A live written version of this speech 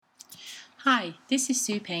Hi, this is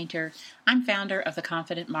Sue Painter. I'm founder of The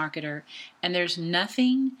Confident Marketer, and there's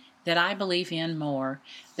nothing that I believe in more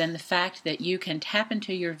than the fact that you can tap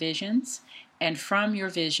into your visions, and from your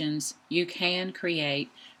visions, you can create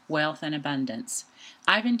wealth and abundance.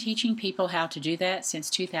 I've been teaching people how to do that since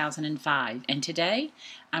 2005, and today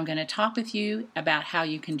I'm going to talk with you about how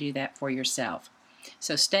you can do that for yourself.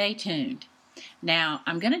 So stay tuned. Now,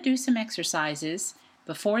 I'm going to do some exercises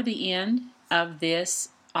before the end of this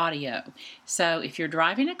audio. So if you're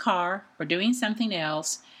driving a car or doing something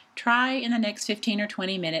else, try in the next 15 or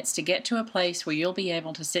 20 minutes to get to a place where you'll be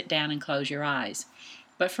able to sit down and close your eyes.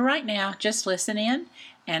 But for right now, just listen in,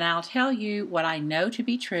 and I'll tell you what I know to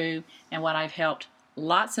be true and what I've helped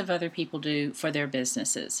lots of other people do for their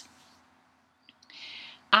businesses.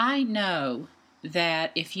 I know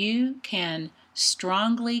that if you can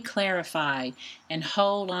strongly clarify and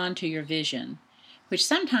hold on to your vision, which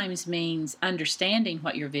sometimes means understanding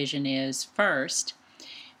what your vision is first,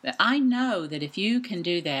 but I know that if you can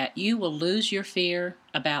do that, you will lose your fear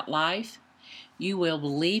about life. You will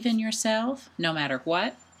believe in yourself no matter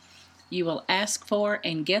what. You will ask for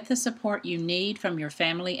and get the support you need from your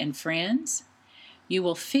family and friends. You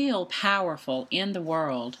will feel powerful in the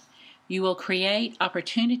world. You will create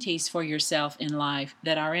opportunities for yourself in life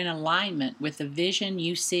that are in alignment with the vision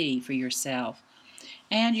you see for yourself.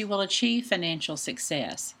 And you will achieve financial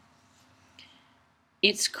success.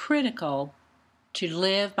 It's critical to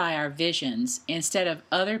live by our visions instead of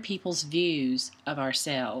other people's views of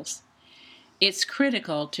ourselves. It's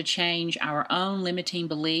critical to change our own limiting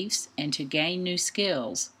beliefs and to gain new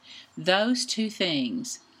skills. Those two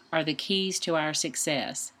things are the keys to our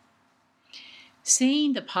success.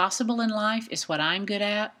 Seeing the possible in life is what I'm good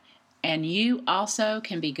at, and you also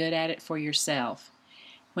can be good at it for yourself.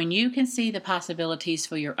 When you can see the possibilities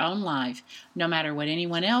for your own life, no matter what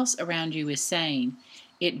anyone else around you is saying,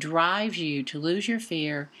 it drives you to lose your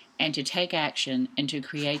fear and to take action and to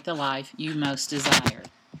create the life you most desire.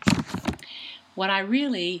 What I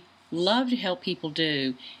really love to help people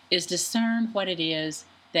do is discern what it is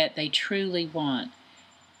that they truly want.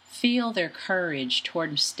 Feel their courage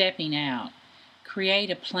toward stepping out. Create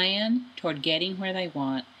a plan toward getting where they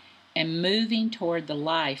want and moving toward the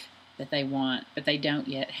life that they want, but they don't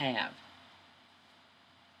yet have.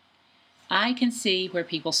 I can see where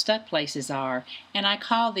people's stuck places are, and I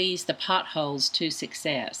call these the potholes to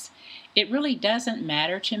success. It really doesn't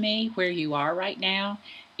matter to me where you are right now.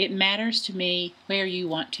 It matters to me where you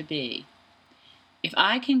want to be. If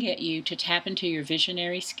I can get you to tap into your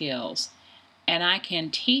visionary skills, and I can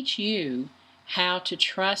teach you how to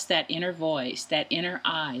trust that inner voice, that inner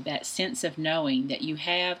eye, that sense of knowing that you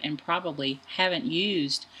have and probably haven't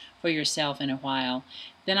used for yourself in a while,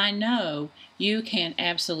 then I know you can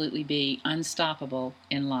absolutely be unstoppable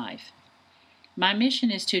in life. My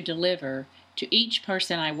mission is to deliver to each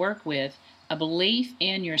person I work with a belief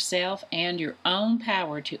in yourself and your own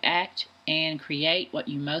power to act and create what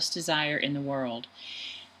you most desire in the world.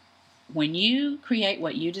 When you create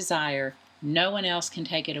what you desire, no one else can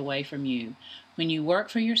take it away from you. When you work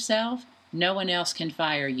for yourself, no one else can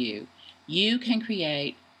fire you. You can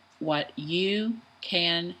create what you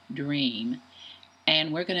can dream.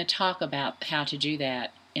 And we're going to talk about how to do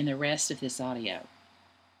that in the rest of this audio.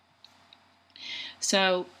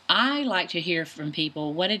 So I like to hear from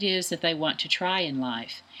people what it is that they want to try in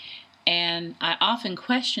life. And I often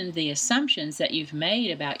question the assumptions that you've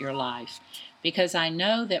made about your life, because I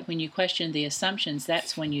know that when you question the assumptions,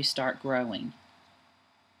 that's when you start growing.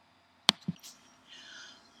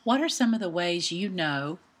 What are some of the ways you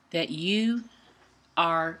know that you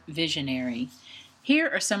are visionary? Here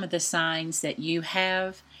are some of the signs that you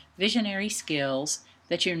have visionary skills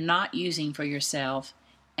that you're not using for yourself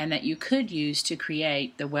and that you could use to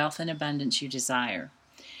create the wealth and abundance you desire.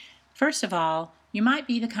 First of all, you might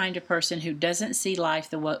be the kind of person who doesn't see life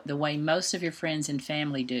the way most of your friends and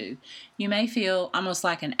family do. You may feel almost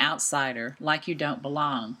like an outsider, like you don't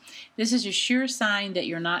belong. This is a sure sign that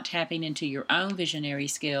you're not tapping into your own visionary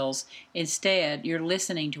skills. Instead, you're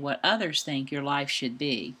listening to what others think your life should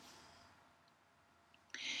be.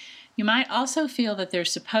 You might also feel that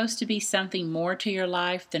there's supposed to be something more to your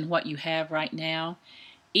life than what you have right now,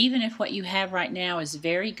 even if what you have right now is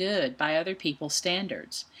very good by other people's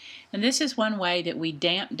standards. And this is one way that we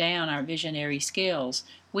damp down our visionary skills.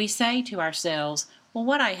 We say to ourselves, well,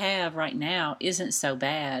 what I have right now isn't so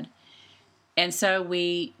bad. And so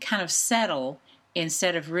we kind of settle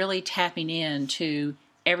instead of really tapping into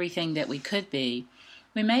everything that we could be.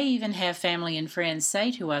 We may even have family and friends say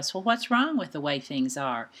to us, well, what's wrong with the way things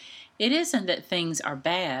are? It isn't that things are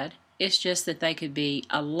bad. It's just that they could be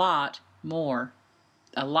a lot more,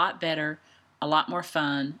 a lot better, a lot more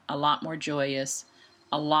fun, a lot more joyous,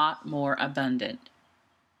 a lot more abundant.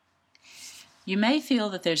 You may feel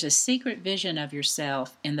that there's a secret vision of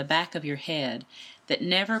yourself in the back of your head that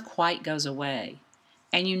never quite goes away.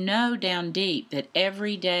 And you know down deep that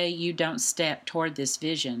every day you don't step toward this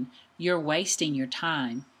vision, you're wasting your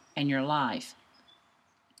time and your life.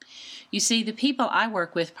 You see, the people I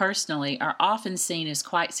work with personally are often seen as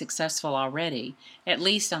quite successful already, at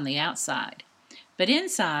least on the outside. But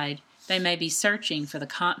inside, they may be searching for the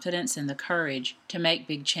confidence and the courage to make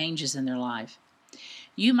big changes in their life.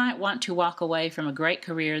 You might want to walk away from a great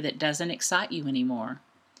career that doesn't excite you anymore.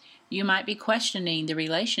 You might be questioning the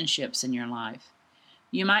relationships in your life.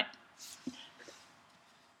 You might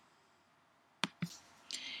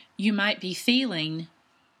be feeling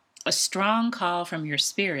a strong call from your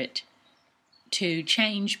spirit to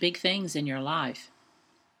change big things in your life.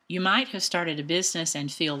 You might have started a business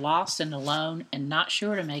and feel lost and alone and not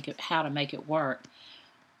sure how to make it work.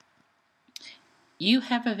 You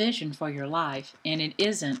have a vision for your life, and it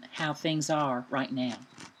isn't how things are right now.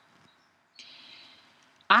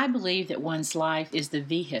 I believe that one's life is the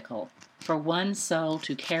vehicle for one's soul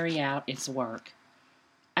to carry out its work.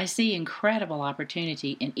 I see incredible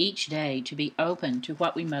opportunity in each day to be open to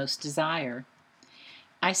what we most desire.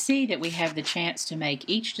 I see that we have the chance to make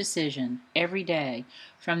each decision every day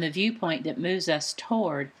from the viewpoint that moves us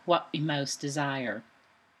toward what we most desire.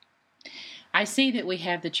 I see that we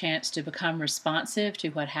have the chance to become responsive to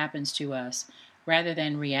what happens to us rather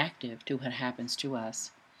than reactive to what happens to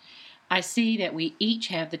us. I see that we each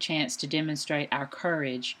have the chance to demonstrate our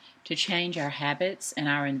courage to change our habits and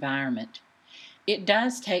our environment. It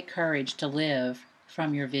does take courage to live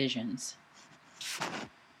from your visions.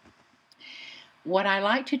 What I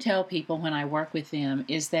like to tell people when I work with them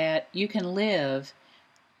is that you can live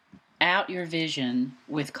out your vision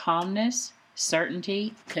with calmness,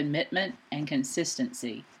 certainty, commitment, and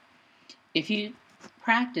consistency. If you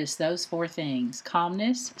practice those 4 things,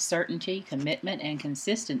 calmness, certainty, commitment, and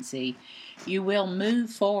consistency, you will move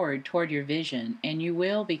forward toward your vision and you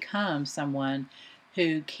will become someone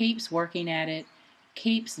who keeps working at it,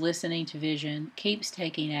 keeps listening to vision, keeps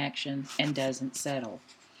taking action, and doesn't settle.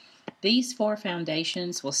 These 4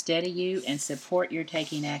 foundations will steady you and support your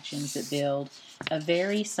taking actions that build a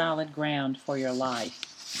very solid ground for your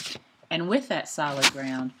life. And with that solid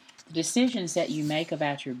ground, the decisions that you make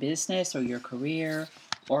about your business or your career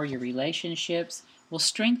or your relationships will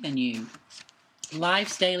strengthen you.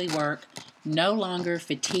 Life's daily work no longer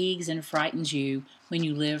fatigues and frightens you when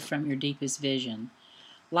you live from your deepest vision.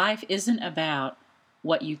 Life isn't about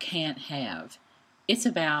what you can't have. It's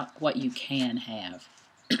about what you can have.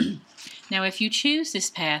 Now, if you choose this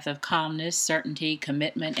path of calmness, certainty,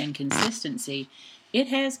 commitment, and consistency, it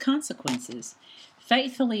has consequences.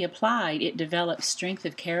 Faithfully applied, it develops strength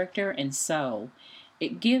of character and soul.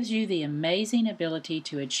 It gives you the amazing ability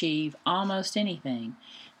to achieve almost anything.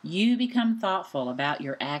 You become thoughtful about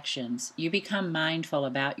your actions. You become mindful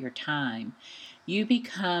about your time. You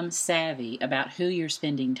become savvy about who you're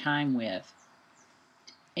spending time with.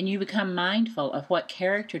 And you become mindful of what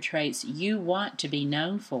character traits you want to be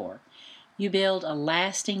known for. You build a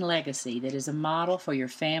lasting legacy that is a model for your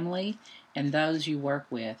family and those you work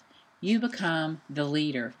with. You become the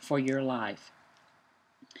leader for your life.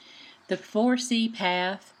 The 4C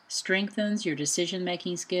path strengthens your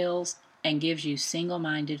decision-making skills and gives you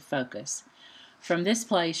single-minded focus. From this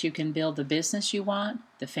place, you can build the business you want,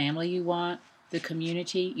 the family you want, the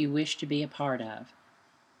community you wish to be a part of.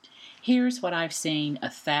 Here's what I've seen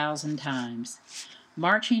 1,000 times.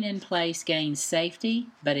 Marching in place gains safety,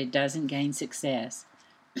 but it doesn't gain success.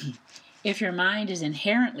 If your mind is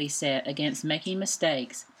inherently set against making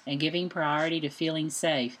mistakes and giving priority to feeling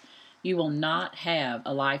safe, you will not have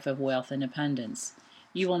a life of wealth and abundance.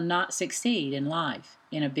 You will not succeed in life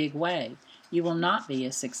in a big way. You will not be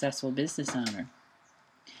a successful business owner.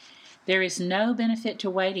 There is no benefit to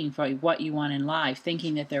waiting for what you want in life,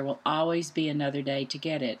 thinking that there will always be another day to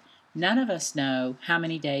get it. None of us know how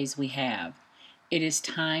many days we have. It is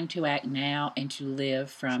time to act now and to live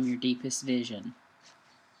from your deepest vision.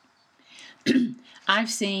 I've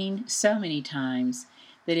seen so many times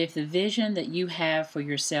that if the vision that you have for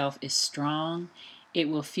yourself is strong, it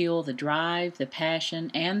will fuel the drive, the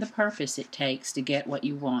passion, and the purpose it takes to get what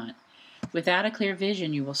you want. Without a clear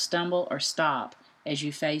vision, you will stumble or stop as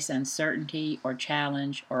you face uncertainty or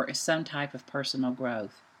challenge or some type of personal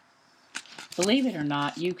growth. Believe it or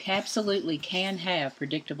not, you absolutely can have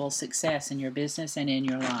predictable success in your business and in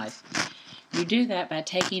your life. You do that by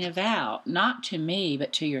taking a vow, not to me,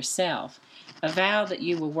 but to yourself. A vow that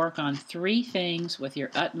you will work on 3 things with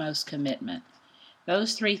your utmost commitment.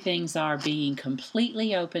 Those 3 things are being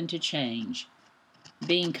completely open to change,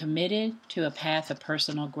 being committed to a path of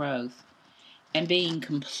personal growth, and being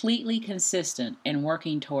completely consistent in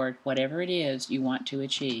working toward whatever it is you want to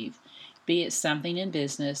achieve, be it something in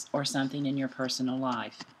business or something in your personal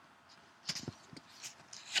life.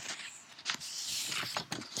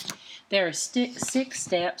 There are 6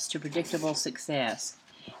 steps to predictable success,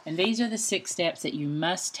 and these are the 6 steps that you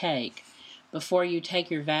must take before you take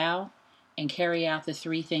your vow and carry out the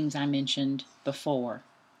 3 things I mentioned before.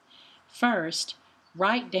 First,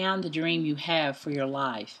 write down the dream you have for your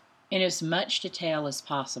life in as much detail as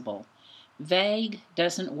possible. Vague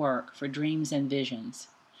doesn't work for dreams and visions.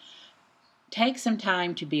 Take some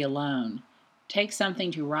time to be alone. Take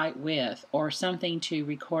something to write with or something to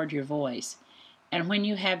record your voice. And when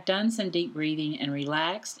you have done some deep breathing and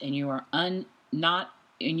relaxed and you are not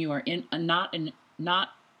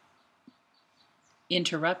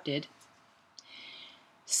interrupted,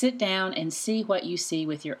 sit down and see what you see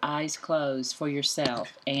with your eyes closed for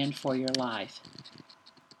yourself and for your life.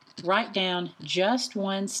 Write down just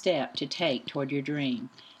 1 step to take toward your dream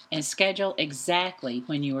and schedule exactly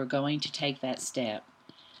when you are going to take that step.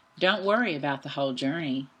 Don't worry about the whole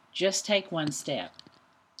journey, just take 1 step.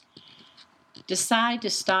 Decide to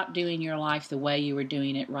stop doing your life the way you are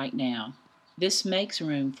doing it right now. This makes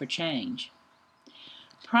room for change.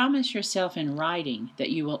 Promise yourself in writing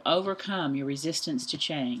that you will overcome your resistance to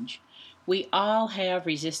change. We all have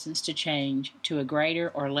resistance to change to a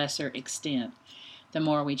greater or lesser extent. The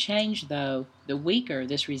more we change, though, the weaker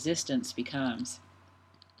this resistance becomes.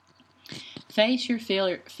 Face your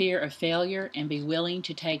fear of failure and be willing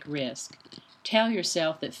to take risk. Tell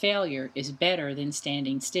yourself that failure is better than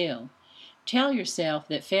standing still. Tell yourself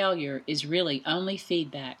that failure is really only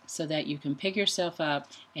feedback so that you can pick yourself up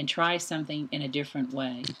and try something in a different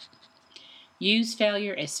way. Use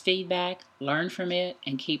failure as feedback, learn from it,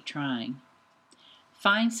 and keep trying.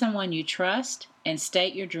 Find someone you trust and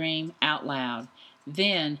state your dream out loud.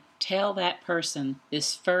 Then tell that person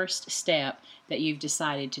this first step that you've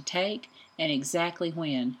decided to take and exactly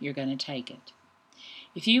when you're going to take it.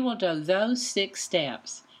 If you will do those 6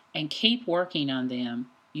 steps and keep working on them,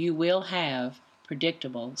 you will have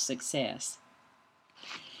predictable success.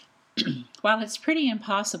 While it's pretty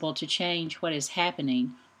impossible to change what is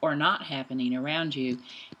happening or not happening around you,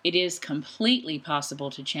 it is completely possible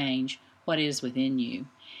to change what is within you.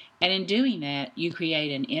 And in doing that, you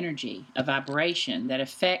create an energy, a vibration that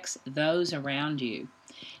affects those around you.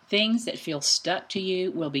 Things that feel stuck to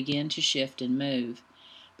you will begin to shift and move.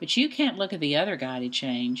 But you can't look at the other guy to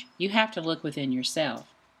change. You have to look within yourself.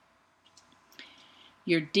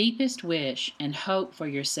 Your deepest wish and hope for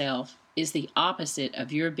yourself is the opposite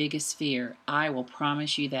of your biggest fear. I will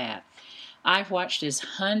promise you that. I've watched as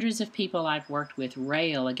hundreds of people I've worked with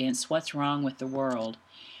rail against what's wrong with the world.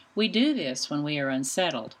 We do this when we are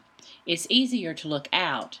unsettled. It's easier to look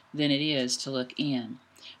out than it is to look in.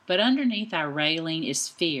 But underneath our railing is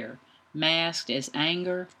fear, masked as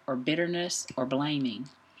anger or bitterness or blaming.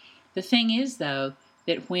 The thing is, though,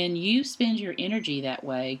 that when you spend your energy that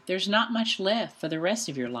way, there's not much left for the rest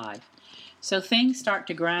of your life. So things start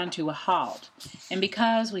to grind to a halt. And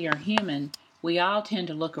because we are human, we all tend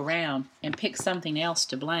to look around and pick something else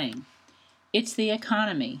to blame. It's the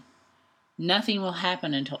economy. Nothing will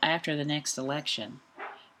happen until after the next election.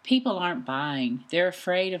 People aren't buying. They're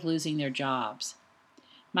afraid of losing their jobs.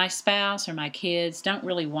 My spouse or my kids don't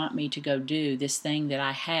really want me to go do this thing that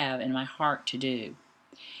I have in my heart to do.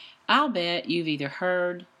 I'll bet you've either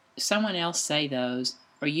heard someone else say those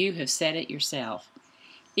or you have said it yourself.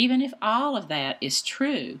 Even if all of that is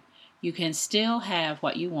true, you can still have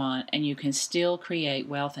what you want and you can still create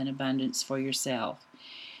wealth and abundance for yourself.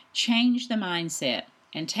 Change the mindset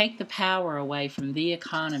and take the power away from the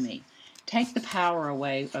economy. Take the power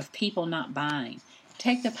away of people not buying.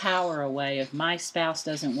 Take the power away of my spouse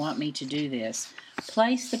doesn't want me to do this.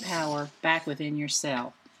 Place the power back within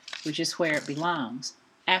yourself, which is where it belongs.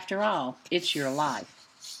 After all, it's your life.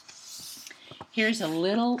 Here's a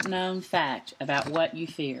little known fact about what you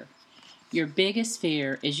fear. Your biggest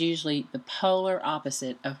fear is usually the polar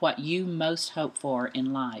opposite of what you most hope for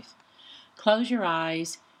in life. Close your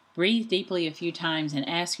eyes, breathe deeply a few times, and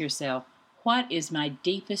ask yourself, what is my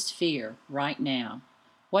deepest fear right now?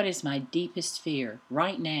 What is my deepest fear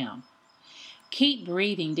right now? Keep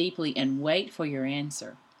breathing deeply and wait for your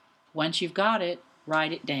answer. Once you've got it,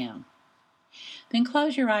 write it down. Then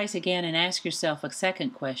close your eyes again and ask yourself a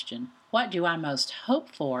second question. What do I most hope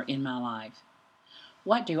for in my life?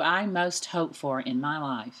 What do I most hope for in my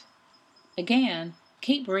life? Again,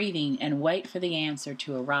 keep breathing and wait for the answer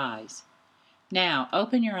to arise. Now,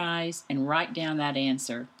 open your eyes and write down that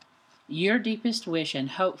answer. Your deepest wish and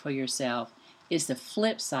hope for yourself is the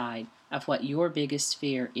flip side of what your biggest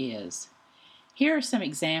fear is. Here are some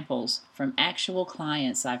examples from actual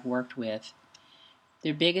clients I've worked with.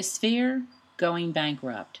 Their biggest fear? Going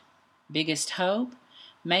bankrupt. Biggest hope?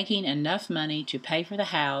 Making enough money to pay for the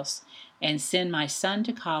house and send my son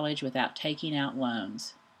to college without taking out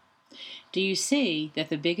loans. Do you see that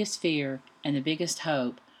the biggest fear and the biggest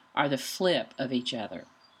hope are the flip of each other?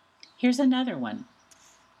 Here's another one.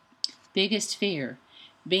 Biggest fear,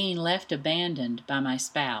 being left abandoned by my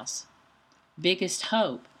spouse. Biggest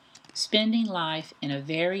hope, spending life in a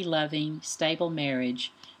very loving, stable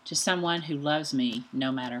marriage to someone who loves me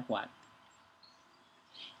no matter what.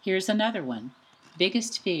 Here's another one.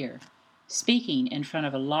 Biggest fear, speaking in front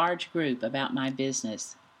of a large group about my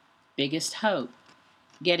business. Biggest hope,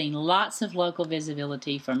 getting lots of local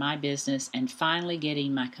visibility for my business and finally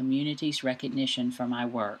getting my community's recognition for my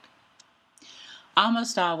work.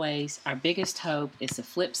 Almost always, our biggest hope is the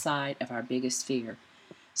flip side of our biggest fear.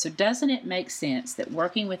 So doesn't it make sense that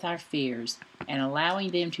working with our fears and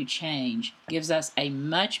allowing them to change gives us a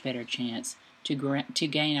much better chance to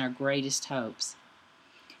gain our greatest hopes?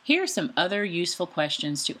 Here are some other useful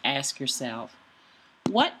questions to ask yourself.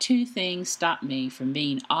 What two things stop me from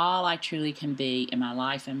being all I truly can be in my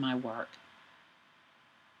life and my work?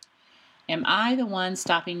 Am I the one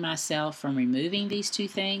stopping myself from removing these two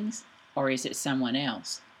things, or is it someone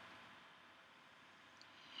else?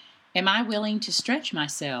 Am I willing to stretch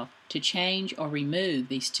myself to change or remove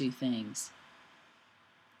these two things?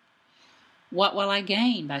 What will I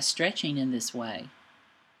gain by stretching in this way?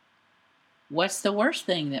 What's the worst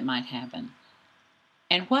thing that might happen?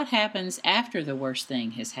 And what happens after the worst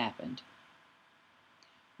thing has happened?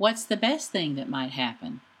 What's the best thing that might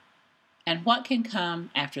happen? And what can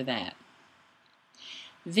come after that?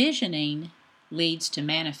 Visioning leads to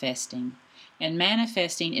manifesting, and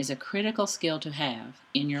manifesting is a critical skill to have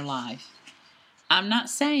in your life. I'm not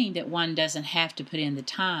saying that one doesn't have to put in the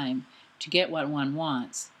time to get what one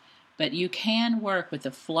wants, but you can work with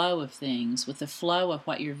the flow of things, with the flow of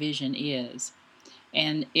what your vision is,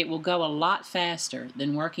 and it will go a lot faster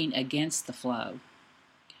than working against the flow.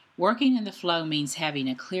 Working in the flow means having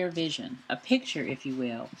a clear vision, a picture, if you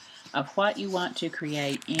will, of what you want to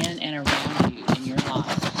create in and around you in your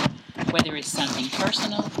life, whether it's something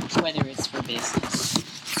personal, whether it's for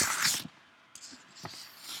business.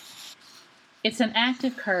 It's an act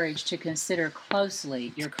of courage to consider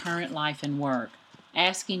closely your current life and work,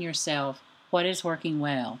 asking yourself what is working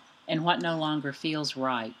well and what no longer feels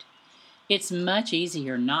right. It's much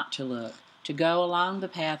easier not to look, to go along the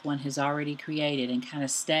path one has already created and kind of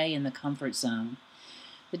stay in the comfort zone.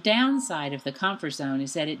 The downside of the comfort zone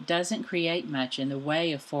is that it doesn't create much in the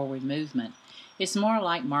way of forward movement. It's more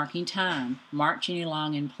like marking time, marching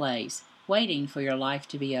along in place, waiting for your life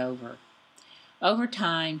to be over. Over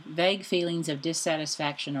time, vague feelings of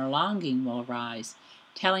dissatisfaction or longing will arise,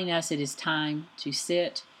 telling us it is time to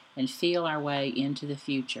sit and feel our way into the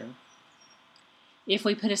future. If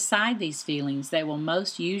we put aside these feelings, they will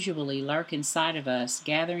most usually lurk inside of us,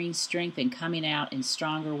 gathering strength and coming out in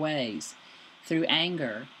stronger ways, through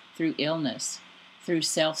anger, through illness, through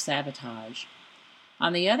self-sabotage.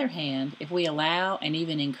 On the other hand, if we allow and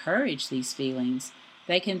even encourage these feelings,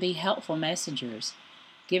 they can be helpful messengers,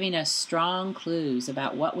 giving us strong clues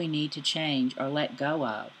about what we need to change or let go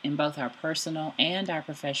of in both our personal and our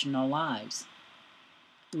professional lives.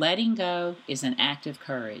 Letting go is an act of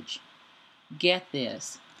courage. Get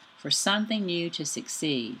this, for something new to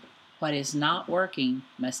succeed, what is not working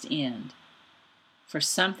must end. For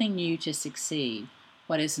something new to succeed,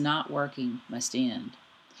 what is not working must end.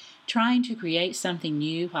 Trying to create something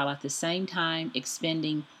new while at the same time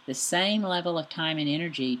expending the same level of time and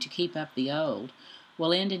energy to keep up the old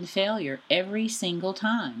will end in failure every single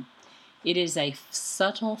time. It is a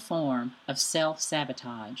subtle form of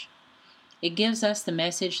self-sabotage. It gives us the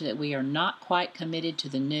message that we are not quite committed to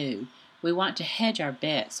the new. We want to hedge our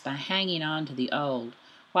bets by hanging on to the old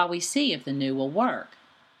while we see if the new will work.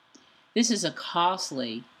 This is a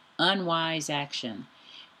costly, unwise action.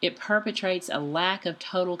 It perpetrates a lack of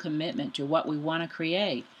total commitment to what we want to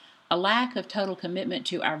create, a lack of total commitment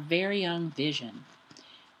to our very own vision.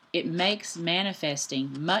 It makes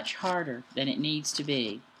manifesting much harder than it needs to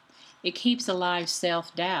be. It keeps alive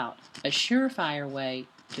self-doubt, a surefire way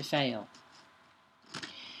to fail.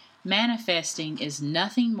 Manifesting is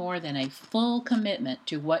nothing more than a full commitment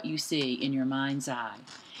to what you see in your mind's eye.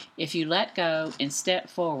 If you let go and step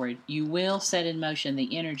forward, you will set in motion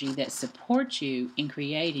the energy that supports you in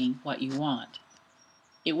creating what you want.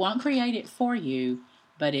 It won't create it for you,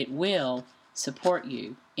 but it will support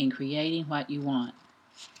you in creating what you want.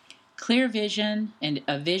 Clear vision, and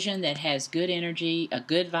a vision that has good energy, a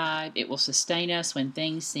good vibe, it will sustain us when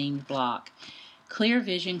things seem to block. Clear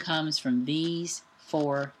vision comes from these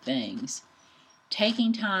 4 things: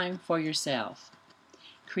 taking time for yourself,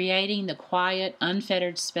 creating the quiet,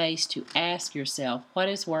 unfettered space to ask yourself what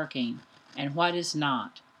is working and what is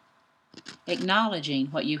not, acknowledging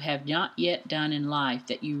what you have not yet done in life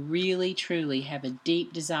that you really, truly have a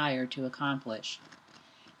deep desire to accomplish,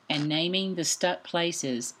 and naming the stuck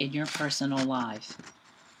places in your personal life.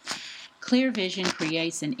 Clear vision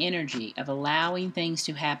creates an energy of allowing things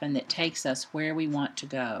to happen that takes us where we want to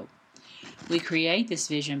go. We create this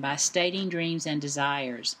vision by stating dreams and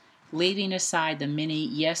desires, leaving aside the many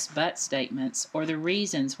yes but statements or the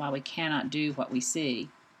reasons why we cannot do what we see.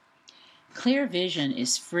 Clear vision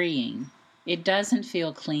is freeing. It doesn't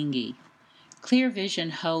feel clingy. Clear vision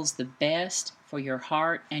holds the best for your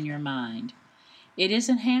heart and your mind. It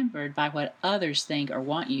isn't hampered by what others think or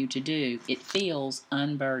want you to do. It feels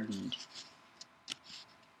unburdened.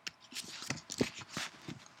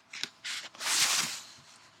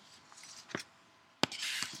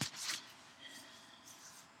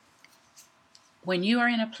 When you are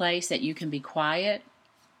in a place that you can be quiet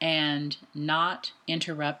and not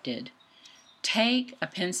interrupted, take a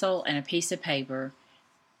pencil and a piece of paper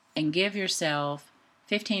and give yourself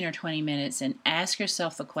 15 or 20 minutes and ask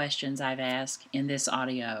yourself the questions I've asked in this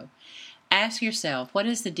audio. Ask yourself, what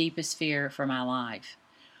is the deepest fear for my life?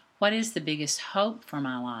 What is the biggest hope for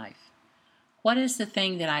my life? What is the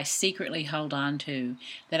thing that I secretly hold on to,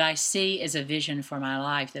 that I see as a vision for my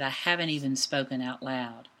life that I haven't even spoken out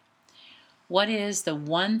loud? What is the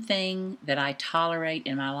one thing that I tolerate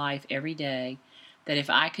in my life every day that if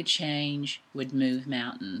I could change would move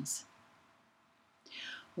mountains?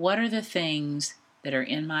 What are the things that are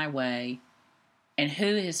in my way, and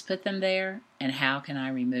who has put them there, and how can I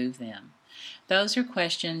remove them? Those are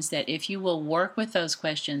questions that if you will work with those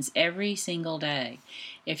questions every single day,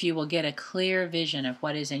 if you will get a clear vision of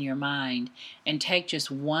what is in your mind and take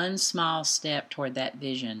just one small step toward that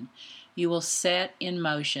vision, you will set in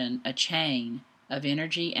motion a chain of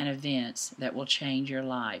energy and events that will change your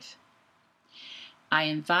life. I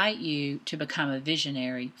invite you to become a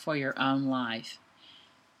visionary for your own life.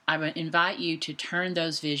 I would invite you to turn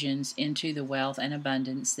those visions into the wealth and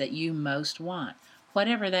abundance that you most want,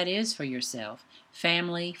 whatever that is for yourself,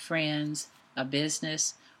 family, friends, a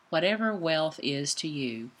business, whatever wealth is to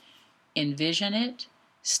you. Envision it,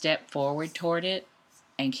 step forward toward it,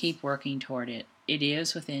 and keep working toward it. It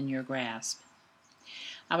is within your grasp.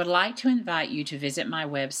 I would like to invite you to visit my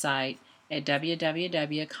website at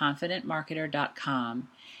www.confidentmarketer.com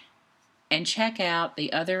and check out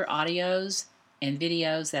the other audios and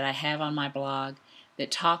videos that I have on my blog that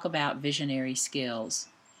talk about visionary skills.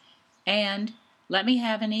 And let me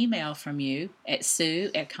have an email from you at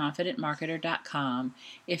sue@confidentmarketer.com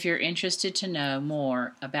if you're interested to know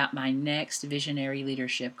more about my next visionary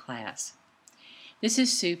leadership class. This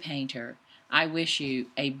is Sue Painter. I wish you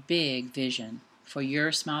a big vision for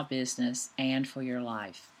your small business and for your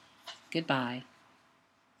life. Goodbye.